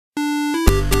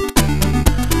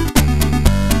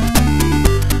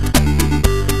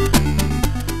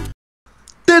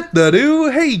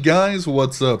Hey guys,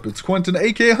 what's up? It's Quentin,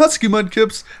 aka Husky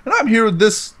Mudkips, and I'm here with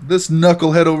this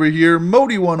knucklehead over here,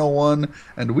 Modi 101,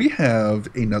 and we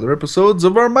have another episodes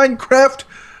of our Minecraft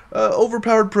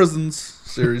Overpowered Prisons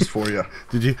series for you.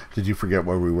 Did you forget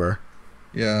where we were?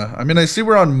 Yeah, I mean, I see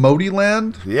we're on Modi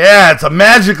land. Yeah, it's a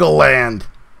magical land.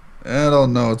 I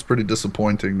don't know, it's pretty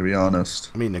disappointing, to be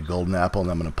honest. I'm eating a golden apple, and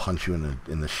I'm gonna punch you in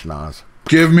the schnoz.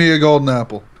 Give me a golden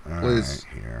apple, All please.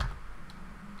 right, here.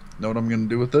 Know what I'm gonna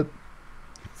do with it?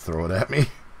 Throw it at me.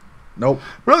 Nope.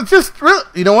 Really,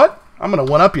 you know what? I'm gonna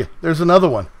one up you. There's another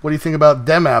one. What do you think about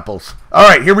dem apples? All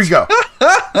right, here we go.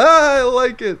 I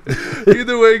like it.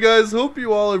 Either way, guys, hope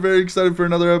you all are very excited for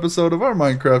another episode of our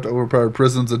Minecraft Overpowered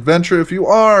Prisons adventure. If you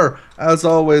are, as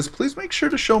always, please make sure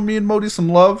to show me and Modi some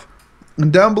love.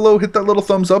 And down below, hit that little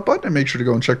thumbs up button and make sure to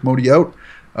go and check Modi out.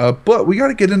 But we got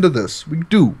to get into this.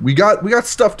 We got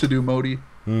stuff to do, Modi.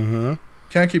 Mm-hmm.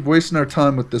 Can't keep wasting our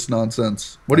time with this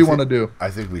nonsense. What do you want to do? I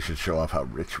think we should show off how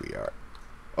rich we are.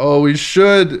 Oh, we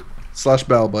should. /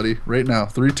 bow, buddy. Right now.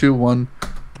 3, 2, 1.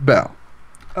 Bow.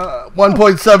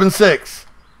 1.76.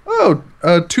 Oh,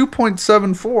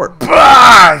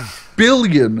 2.74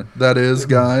 billion. That is,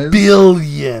 guys.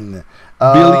 Billion.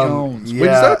 Billions. Yeah.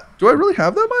 Wait, is that? Do I really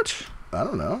have that much? I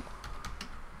don't know.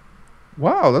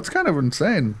 Wow, that's kind of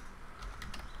insane.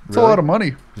 That's Really? a lot of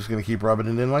money. Just gonna keep rubbing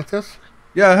it in like this?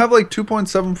 Yeah, I have like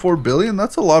 2.74 billion.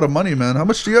 That's a lot of money, man. How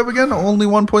much do you have again? Only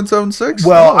 1.76?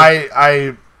 Well, Oh.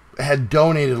 I had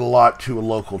donated a lot to a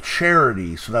local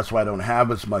charity, so that's why I don't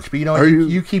have as much. But you know,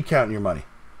 you keep counting your money.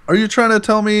 Are you trying to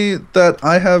tell me that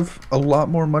I have a lot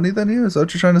more money than you? Is that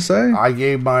what you're trying to say? I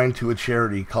gave mine to a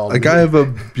charity called... Like I have a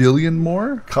billion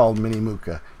more? Called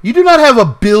Minimuka. You do not have a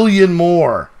billion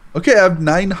more. Okay, I have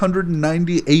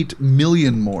 998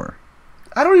 million more.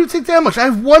 I don't even think that much. I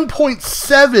have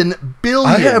 1.7 billion.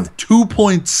 I have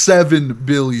 2.7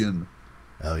 billion.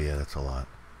 Oh, yeah, that's a lot.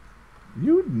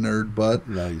 You nerd butt.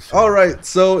 No, all right,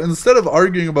 so instead of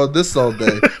arguing about this all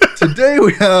day, today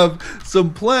we have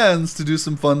some plans to do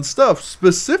some fun stuff.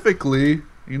 Specifically,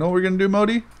 you know what we're going to do,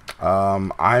 Modi?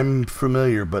 I'm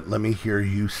familiar, but let me hear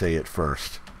you say it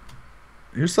first.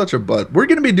 You're such a butt. We're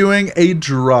going to be doing a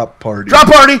drop party. Drop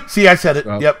party! See, I said it.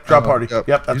 Yep, drop party. Yep,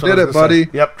 that's you what did it, buddy.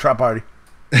 Say. Yep, drop party.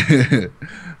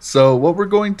 So what we're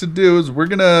going to do is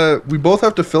we both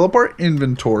have to fill up our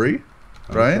inventory,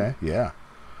 right? Okay, yeah.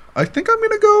 I think I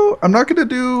don't want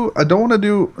to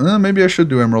do, maybe I should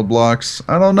do emerald blocks.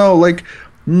 I don't know, like,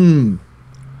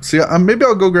 see, maybe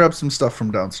I'll go grab some stuff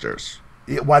from downstairs.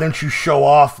 Why don't you show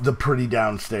off the pretty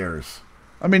downstairs?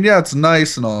 I mean, yeah, it's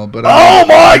nice and all, but... Oh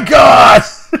my God!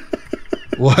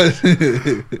 What?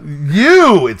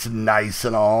 It's nice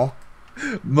and all.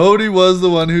 Modi was the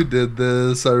one who did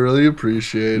this. I really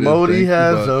appreciate it. Modi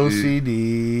has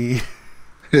OCD.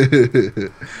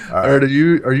 All right,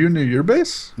 are you near your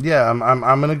base? Yeah, I'm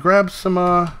gonna grab some.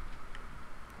 I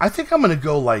think I'm gonna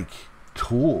go like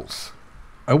tools.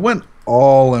 I went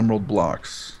all emerald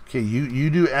blocks. Okay, you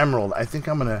do emerald. I think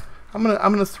I'm gonna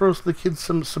throw the kids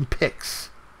some picks.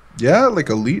 Yeah, like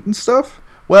elite and stuff.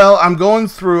 Well, I'm going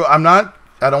through. I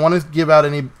don't want to give out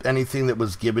anything that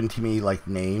was given to me like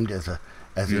named as a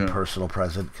personal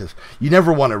present, because you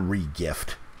never want to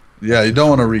re-gift. Yeah, you don't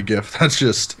want to re-gift. That's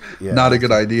just not a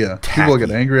good idea. Tacky. People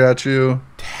get angry at you.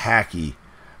 Tacky. It is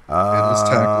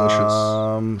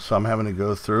tacklicious. So I'm having to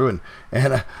go through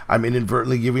and I'm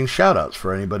inadvertently giving shout-outs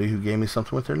for anybody who gave me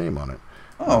something with their name on it.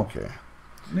 Oh, okay.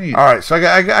 Neat. All right, so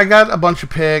I got a bunch of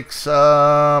picks.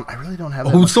 I really don't have.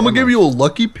 Oh, someone gave you a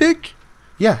lucky pick?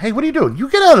 Yeah. Hey, what are you doing? You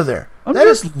get out of there. I'm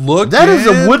just looking. That is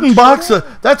a wooden box.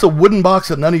 That's a wooden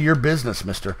box of none of your business,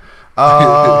 Mister.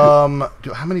 How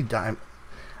many diamonds?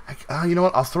 You know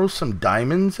what? I'll throw some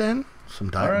diamonds in. Some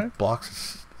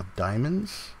blocks of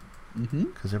diamonds.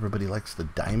 Because everybody likes the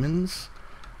diamonds.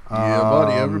 Yeah,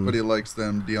 buddy. Everybody likes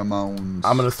them diamonds.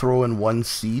 I'm gonna throw in 1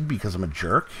 seed because I'm a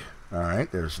jerk. All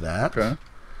right, there's that.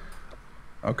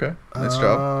 Okay. Nice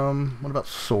job. What about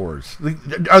swords?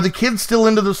 Are the kids still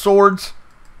into the swords?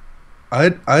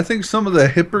 I think some of the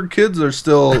hipper kids are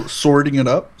still sorting it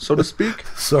up, so to speak.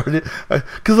 Sorted,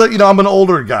 because I'm an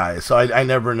older guy, so I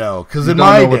never know. Because in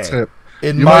my my what's day, hip.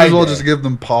 You might as well just give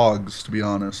them pogs, to be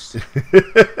honest. I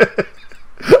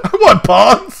want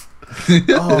pogs.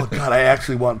 Oh God, I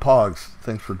actually want pogs.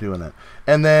 Thanks for doing that.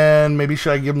 And then maybe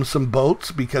should I give them some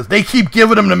boats because they keep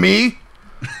giving them to me?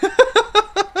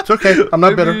 It's okay. I'm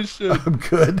not bitter. I'm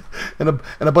good. And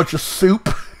a bunch of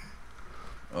soup.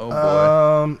 Oh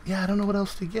boy. Yeah, I don't know what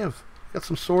else to give. Got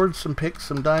some swords, some picks,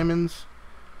 some diamonds.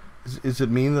 Is it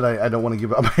mean that I don't want to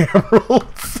give up my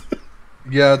emeralds?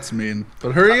 Yeah, it's mean.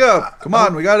 But hurry up. Come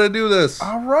on, we got to do this.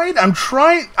 All right, I'm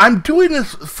trying. I'm doing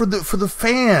this for the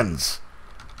fans.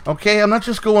 Okay, I'm not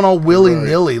just going all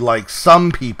willy-nilly like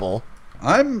some people.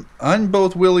 I'm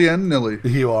both willy and nilly.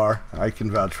 You are. I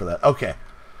can vouch for that. Okay.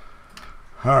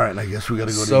 All right, I guess we got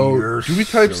to go to yours. Do we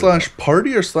type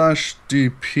 /party or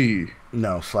 /DP?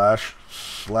 No,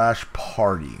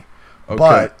 /party. Okay.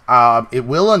 But it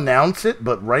will announce it,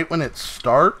 but right when it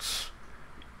starts,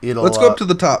 it'll... Let's go up to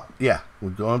the top. Yeah,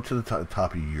 we'll go up to the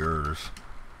top of yours.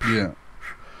 Yeah.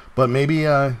 But maybe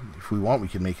if we want, we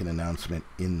can make an announcement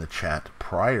in the chat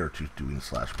prior to doing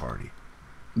 /party.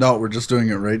 No, we're just doing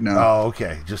it right now. Oh,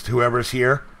 okay. Just whoever's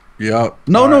here? Yeah.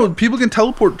 No, people can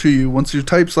teleport to you once you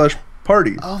type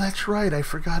 /party. Oh, that's right. I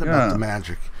forgot about the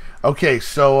magic. Okay,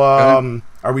 so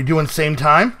are we doing same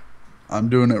time? I'm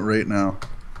doing it right now.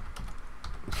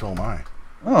 So am I.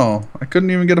 Oh, I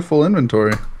couldn't even get a full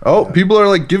inventory. Oh, people are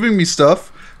like giving me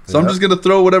stuff, so I'm just going to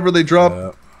throw whatever they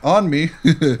drop on me.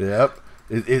 Yep.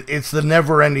 It's the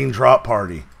never-ending drop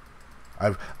party.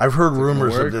 I've heard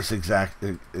rumors of this exact.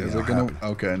 Is it gonna?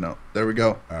 Okay, no. There we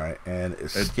go. All right, and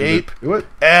escape. Do it.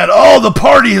 And the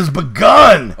party has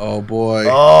begun. Oh boy.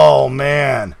 Oh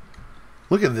man,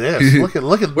 look at this. Look at.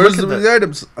 Where's the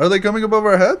items? Are they coming above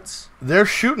our heads? They're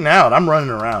shooting out. I'm running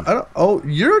around. Oh,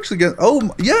 you're actually getting. Oh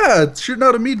yeah, it's shooting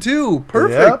out at me too.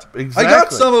 Perfect. Yep, exactly. I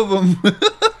got some of them.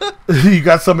 You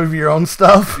got some of your own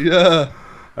stuff. Yeah.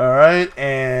 All right,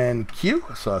 and Q.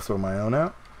 So I throw my own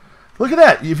out. Look at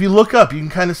that. If you look up, you can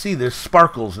kind of see there's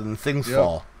sparkles and things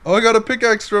fall. Oh, I got a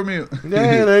pickaxe from you.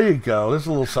 Yeah, there you go. There's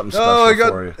a little something special I got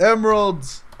for you.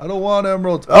 emeralds. I don't want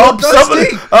emeralds. Oh,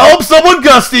 someone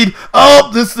gustied.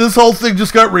 Oh, this whole thing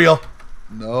just got real.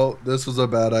 No, this was a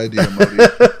bad idea, Muddy.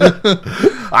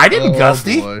 I didn't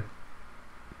gusty. Boy.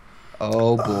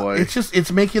 Oh boy.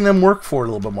 It's making them work for it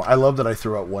a little bit more. I love that I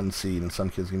threw out one seed and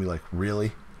some kids are gonna be like,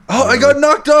 really? Oh, I got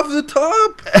knocked off the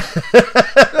top.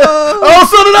 Oh,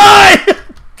 so did I.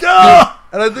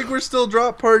 And I think we're still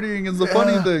drop partying is the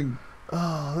funny thing.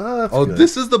 Oh, that's good.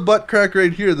 This is the butt crack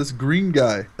right here, this green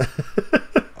guy.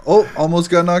 Oh, almost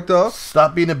got knocked off.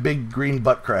 Stop being a big green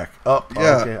butt crack. Oh,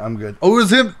 yeah. Okay, I'm good. Oh, it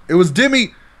was him. It was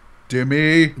Dimmy.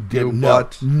 Dimmy,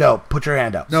 butt. No, put your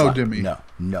hand out. No, Stop. Dimmy.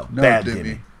 No. Bad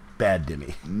Dimmy. Bad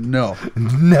Dimmy. No.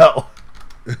 No.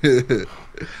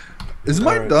 Is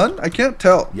mine done? I can't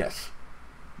tell. Yes.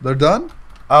 They're done?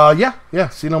 Yeah.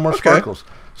 See no more sparkles.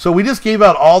 So we just gave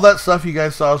out all that stuff you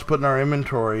guys saw us put in our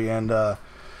inventory, and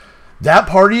that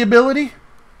party ability,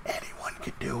 anyone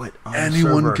can do it.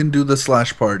 Anyone can do the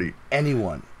 /party.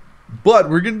 Anyone.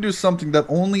 But we're going to do something that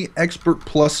only Expert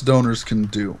Plus donors can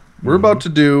do. We're about to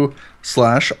do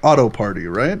 /auto party,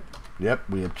 right? Yep.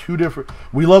 We have two different.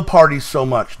 We love parties so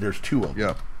much. There's two of them.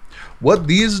 Yeah. What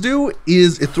these do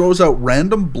is it throws out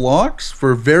random blocks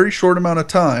for a very short amount of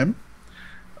time,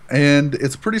 and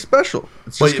it's pretty special.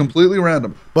 It's just completely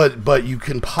random. But you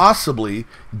can possibly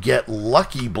get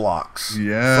lucky blocks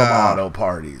from auto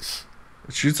parties.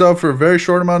 It shoots out for a very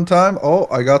short amount of time. Oh,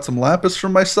 I got some lapis for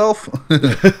myself.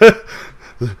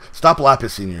 Stop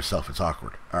lapising yourself. It's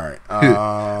awkward. All right.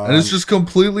 And it's just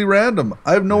completely random.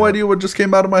 I have no idea what just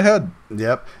came out of my head.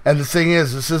 Yep. And the thing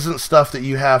is, this isn't stuff that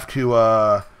you have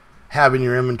to have in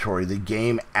your inventory. The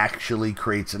game actually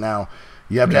creates it now.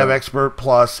 You have to have Expert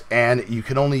Plus, and you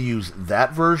can only use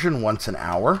that version once an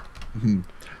hour. Mm-hmm.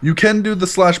 You can do the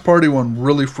 /party one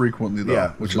really frequently, though.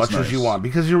 Yeah, which as much is nice. as you want,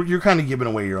 because you're kind of giving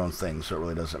away your own thing, so it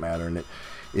really doesn't matter. And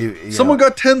someone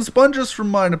got 10 sponges from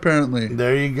mine, apparently.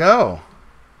 There you go.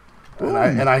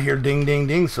 And I hear ding, ding,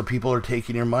 ding, so people are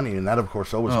taking your money, and that, of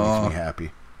course, always makes me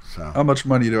happy. So how much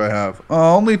money do I have?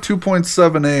 Only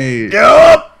 2.78.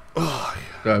 Yep.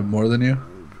 Do I have more than you?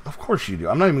 Of course you do.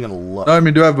 I'm not even going to look. No, I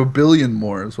mean, do I have a billion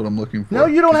more is what I'm looking for. No,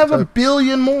 you don't have a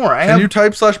billion more. Can you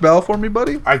type /bal for me,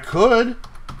 buddy? I could.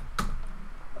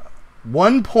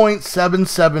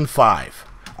 1.775.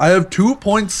 I have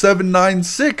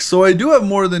 2.796, so I do have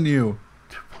more than you.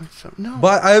 2.7? No.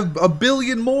 But I have a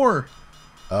billion more.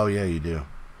 Oh, yeah, you do.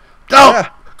 Oh!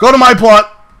 Go to my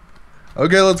plot.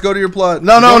 Okay, let's go to your plot.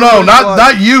 No,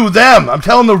 not you, them. I'm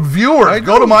telling the viewers.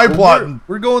 Go to my plot.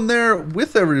 We're going there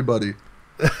with everybody.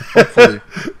 Hopefully.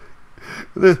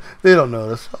 They don't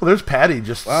notice. Oh, there's Patty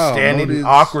just standing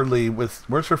awkwardly with...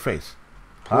 Where's her face?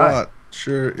 Plot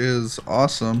sure is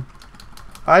awesome.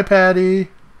 Hi, Patty.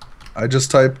 I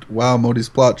just typed, wow, Modi's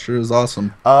plot sure is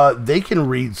awesome. They can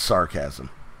read sarcasm.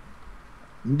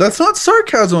 That's not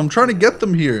sarcasm. I'm trying to get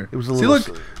them here. It was a little...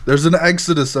 See, look, there's an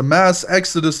exodus, a mass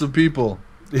exodus of people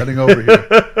heading over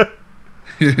here.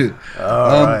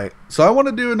 All right. So I want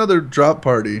to do another drop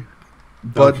party.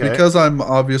 But Okay. because I'm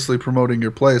obviously promoting your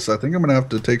place, I think I'm gonna have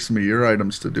to take some of your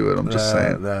items to do it. I'm just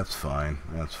saying. That's fine.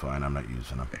 That's fine. I'm not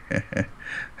using them.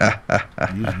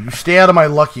 You stay out of my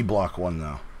Lucky Block one,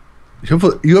 though.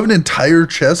 You have an entire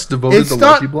chest devoted to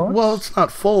not, Lucky Blocks? well, it's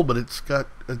not full, but it's got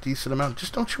a decent amount.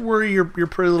 Just don't you worry your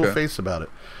pretty little face about it.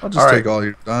 I'll just take all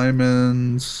your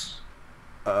diamonds.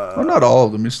 Well, not all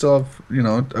of them. You still have,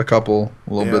 a couple,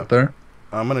 a little bit there.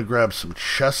 I'm gonna grab some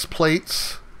chest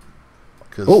plates.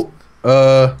 What'd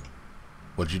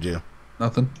you do?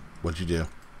 Nothing. What'd you do?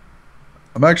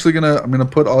 I'm gonna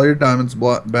put all your diamonds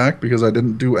back because I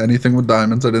didn't do anything with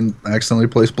diamonds. I didn't accidentally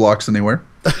place blocks anywhere.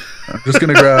 I'm just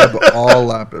gonna grab all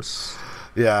lapis.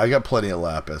 Yeah, I got plenty of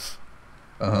lapis.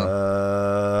 All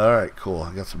right, cool.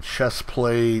 I got some chest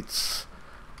plates.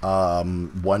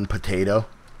 One potato.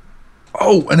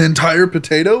 Oh, an entire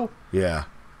potato? Yeah.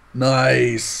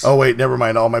 Nice. Oh wait, never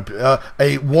mind. All my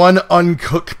one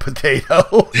uncooked potato.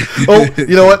 Oh,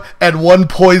 you know what? And one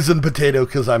poisoned potato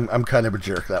because I'm kind of a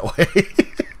jerk that way.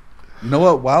 You know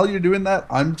what? While you're doing that,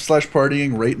 I'm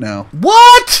partying right now.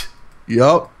 What?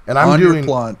 Yup. And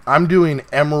I'm doing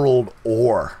emerald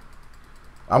ore.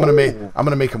 I'm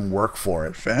gonna make them work for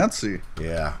it. Fancy.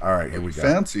 Yeah. All right. Here we go.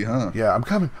 Fancy, huh? Yeah. I'm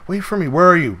coming. Wait for me. Where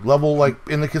are you? Level like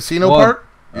in the casino part?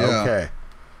 Yeah. Okay.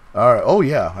 All right. Oh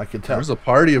yeah, I can tell. There's a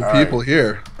party of people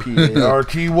here.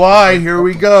 P-A-R-T-Y. Here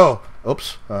we go.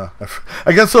 Oops. I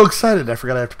got so excited I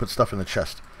forgot I have to put stuff in the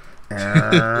chest.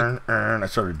 I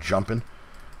started jumping.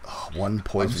 Oh, one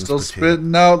poison. I'm still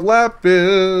spitting out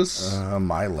lapis.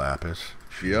 My lapis.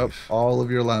 Yep, all of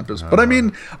your lapis. But I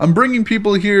mean, I'm bringing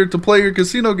people here to play your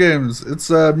casino games. It's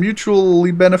a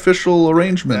mutually beneficial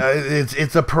arrangement.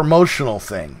 It's a promotional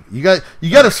thing. You got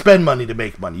to spend money to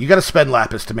make money. You got to spend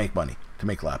lapis to make money. To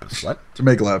make lapis. What? To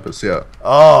make lapis, yeah.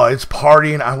 Oh, it's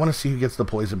partying. I want to see who gets the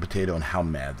poison potato and how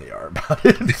mad they are about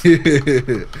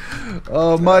it.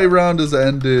 My round has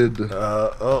ended.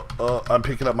 I'm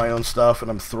picking up my own stuff and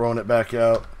I'm throwing it back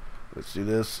out. Let's do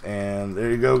this, and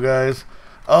there you go, guys.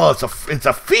 Oh, it's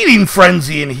a feeding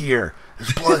frenzy in here.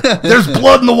 There's blood. There's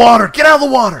blood in the water. Get out of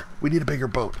the water. We need a bigger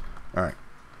boat. All right.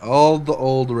 All the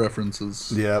old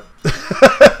references. Yep.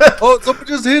 Oh, someone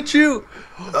just hit you.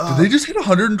 Did they just hit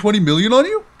 120 million on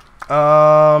you?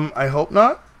 I hope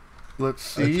not. Let's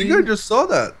see. I think I just saw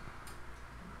that.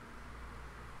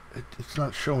 It's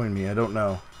not showing me. I don't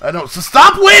know. So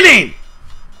stop winning!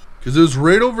 Because it was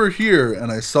right over here,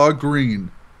 and I saw green,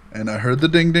 and I heard the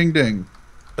ding, ding, ding.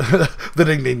 The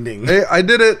ding, ding, ding. Hey, I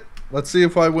did it. Let's see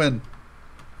if I win.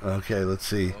 Okay, let's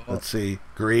see. Let's see.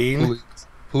 Green.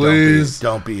 Please.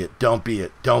 Don't be it.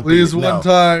 Please, one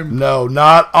time. No,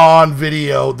 not on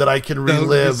video that I can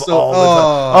relive all the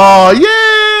time. Oh,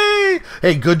 yay!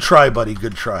 Hey, good try, buddy.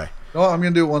 Good try. No, I'm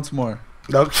going to do it once more.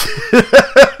 Okay.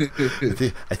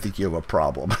 I think you have a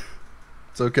problem.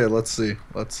 It's okay. Let's see.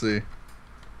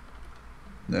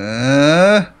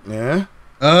 Yeah.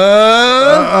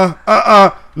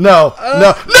 No.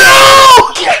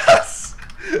 Yes!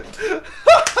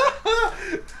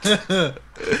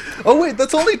 Oh, wait.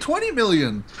 That's only 20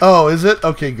 million. Oh, is it?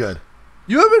 Okay, good.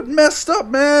 You haven't messed up,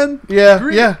 man.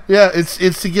 Yeah.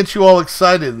 It's to get you all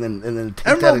excited and then take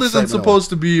Emerald isn't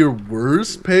supposed to be your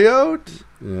worst payout.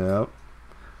 Yeah.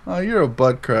 Oh, you're a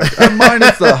butt crack. And mine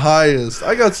is the highest.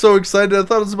 I got so excited I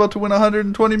thought I was about to win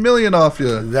 120 million off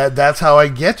you. That's how I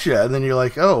get you. And then you're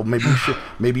like, oh, maybe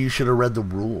you should have read the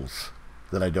rules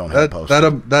that I don't have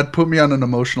posted. That put me on an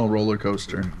emotional roller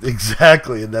coaster.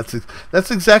 Exactly, and that's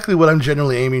exactly what I'm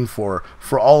generally aiming for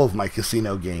all of my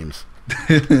casino games.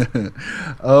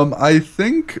 I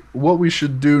think what we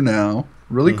should do now,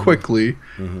 really quickly,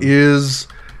 is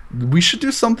we should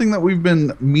do something that we've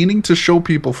been meaning to show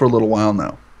people for a little while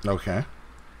now. Okay.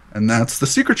 And that's the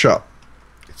secret shop.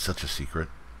 It's such a secret.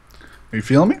 Are you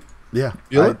feeling me? Yeah.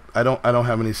 Feel it? I don't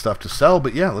have any stuff to sell,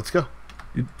 but yeah, let's go.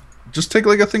 Just take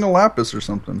like a thing of lapis or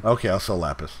something. Okay, I'll sell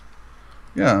lapis.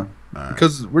 Yeah. Right.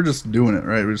 Because we're just doing it,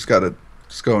 right? We just gotta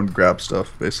go and grab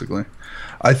stuff, basically.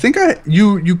 I think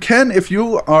you can, if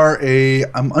you are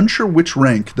I'm unsure which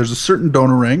rank. There's a certain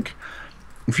donor rank.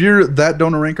 If you're that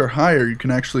donor rank or higher, you can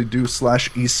actually do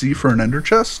 /EC for an ender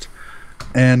chest.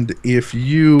 And if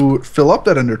you fill up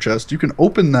that ender chest, you can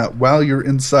open that while you're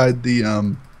inside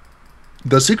the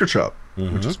secret shop,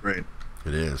 which is great.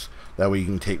 It is. That way you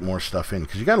can take more stuff in,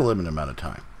 because you got a limited amount of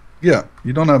time. Yeah,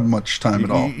 you don't have much time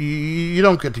at all. You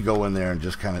don't get to go in there and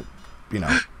just kind of,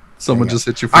 Someone just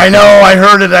hit you. I know, I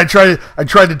heard it. I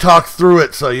tried to talk through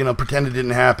it, so pretend it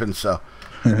didn't happen. So,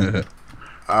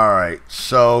 all right.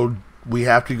 So we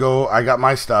have to go. I got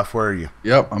my stuff. Where are you?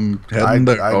 Yep, I'm heading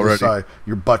there already.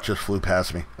 Your butt just flew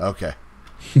past me. Okay.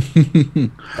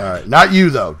 All right, not you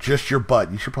though, just your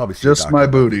butt. You should probably see Just my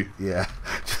booty. Yeah.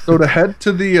 So to head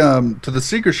to the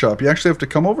secret shop, you actually have to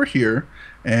come over here,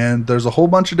 and there's a whole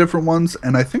bunch of different ones.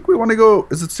 And I think we want to go.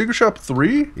 Is it Secret Shop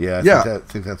 3? Yeah, I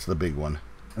think that's the big one.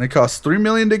 And it costs $3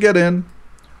 million to get in.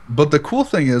 But the cool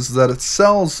thing is that it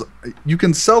sells. You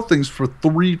can sell things for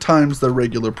 3 times their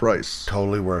regular price.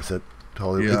 Totally worth it.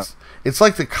 Totally. Yeah. It's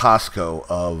like the Costco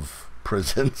of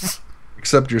prisons.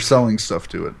 Except you're selling stuff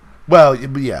to it. Well,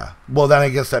 yeah. Well, then I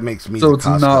guess that makes me. So the it's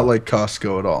Costco. not like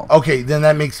Costco at all. Okay, then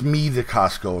that makes me the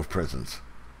Costco of prisons.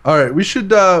 All right, we should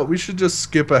just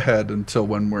skip ahead until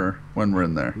when we're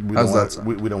in there. How's that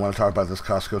sound? We don't want to talk about this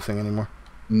Costco thing anymore?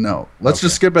 No. Let's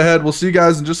just skip ahead. We'll see you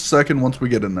guys in just a second once we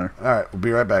get in there. All right, we'll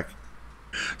be right back.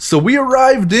 So we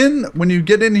arrived in. When you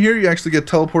get in here, you actually get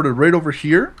teleported right over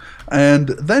here. And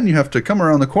then you have to come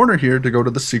around the corner here to go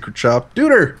to the secret shop.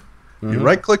 Duder! You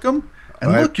right-click them.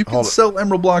 And look, you can sell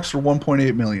emerald blocks for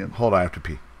 1.8 million. Hold on, I have to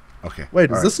pee. Okay. Wait,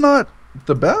 is this not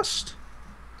the best?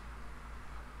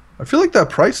 I feel like that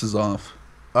price is off.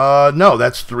 No,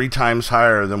 that's 3 times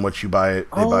higher than what you buy it.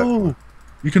 Oh,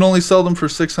 you can only sell them for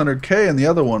 600K in the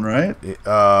other one, right?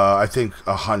 I think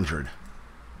 100.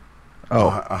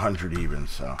 Oh, 100 even.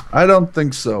 So I don't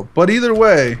think so. But either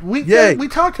way, we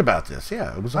talked about this.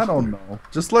 Yeah, it was. I don't know.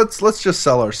 Just let's just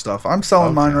sell our stuff. I'm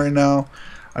selling mine right now.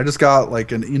 I just got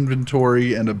like an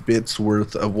inventory and a bit's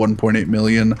worth of 1.8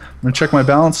 million. I'm gonna check my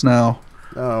balance now.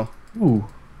 Oh. Ooh,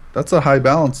 that's a high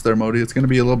balance there, Modi. It's gonna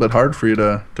be a little bit hard for you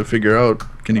to figure out.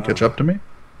 Can you catch up to me?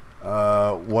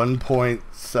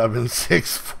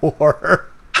 1.764.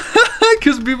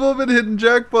 Because people have been hitting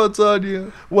jackpots on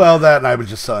you. Well, that and I was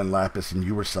just selling lapis, and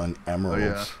you were selling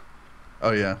emeralds.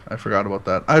 Oh yeah, I forgot about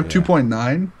that. I have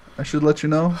 2.9. I should let you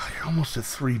know. You're almost at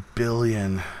 3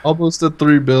 billion. Almost at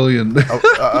 3 billion.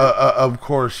 Of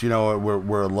course, you know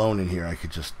we're alone in here. I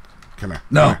could just come here.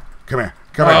 No, come here.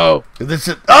 This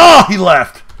is. Oh, he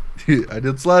left. I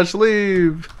did slash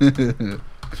leave.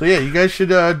 So yeah, you guys should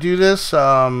do this.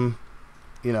 And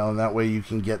that way you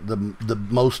can get the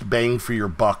most bang for your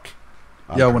buck.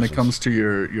 Yeah, when it comes to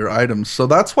your items. So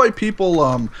that's why people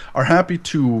are happy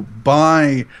to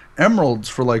buy emeralds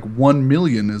for like 1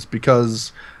 million, is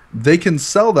because they can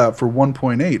sell that for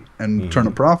 1.8 and turn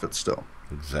a profit still.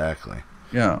 Exactly.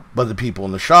 Yeah. But the people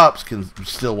in the shops can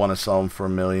still want to sell them for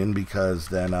 1 million, because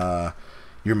then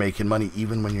you're making money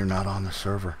even when you're not on the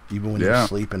server, even when you're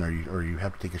sleeping or you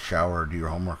have to take a shower or do your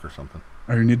homework or something.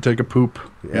 Or you need to take a poop.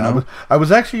 Yeah, I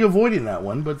was actually avoiding that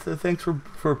one, but thanks for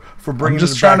bringing. I'm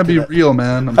just it trying back to be real,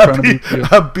 man. I'm trying to be real.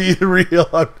 I'm being real.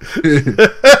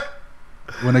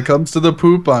 When it comes to the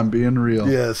poop, I'm being real.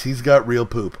 Yes, he's got real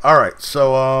poop. All right,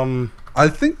 so I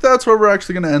think that's where we're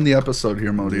actually going to end the episode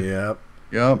here, Modi.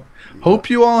 Yep. Hope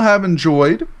you all have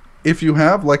enjoyed. If you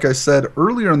have, like I said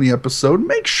earlier in the episode,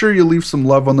 make sure you leave some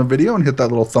love on the video and hit that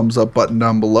little thumbs up button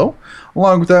down below.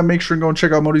 Along with that, make sure and go and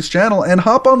check out Modi's channel and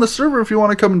hop on the server if you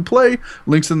want to come and play.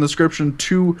 Links in the description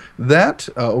to that,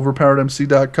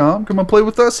 overpoweredmc.com. Come and play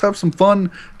with us, have some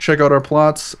fun, check out our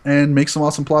plots, and make some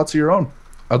awesome plots of your own.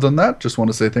 Other than that, just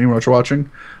want to say thank you very much for watching.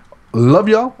 Love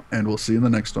y'all, and we'll see you in the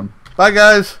next one. Bye,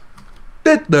 guys.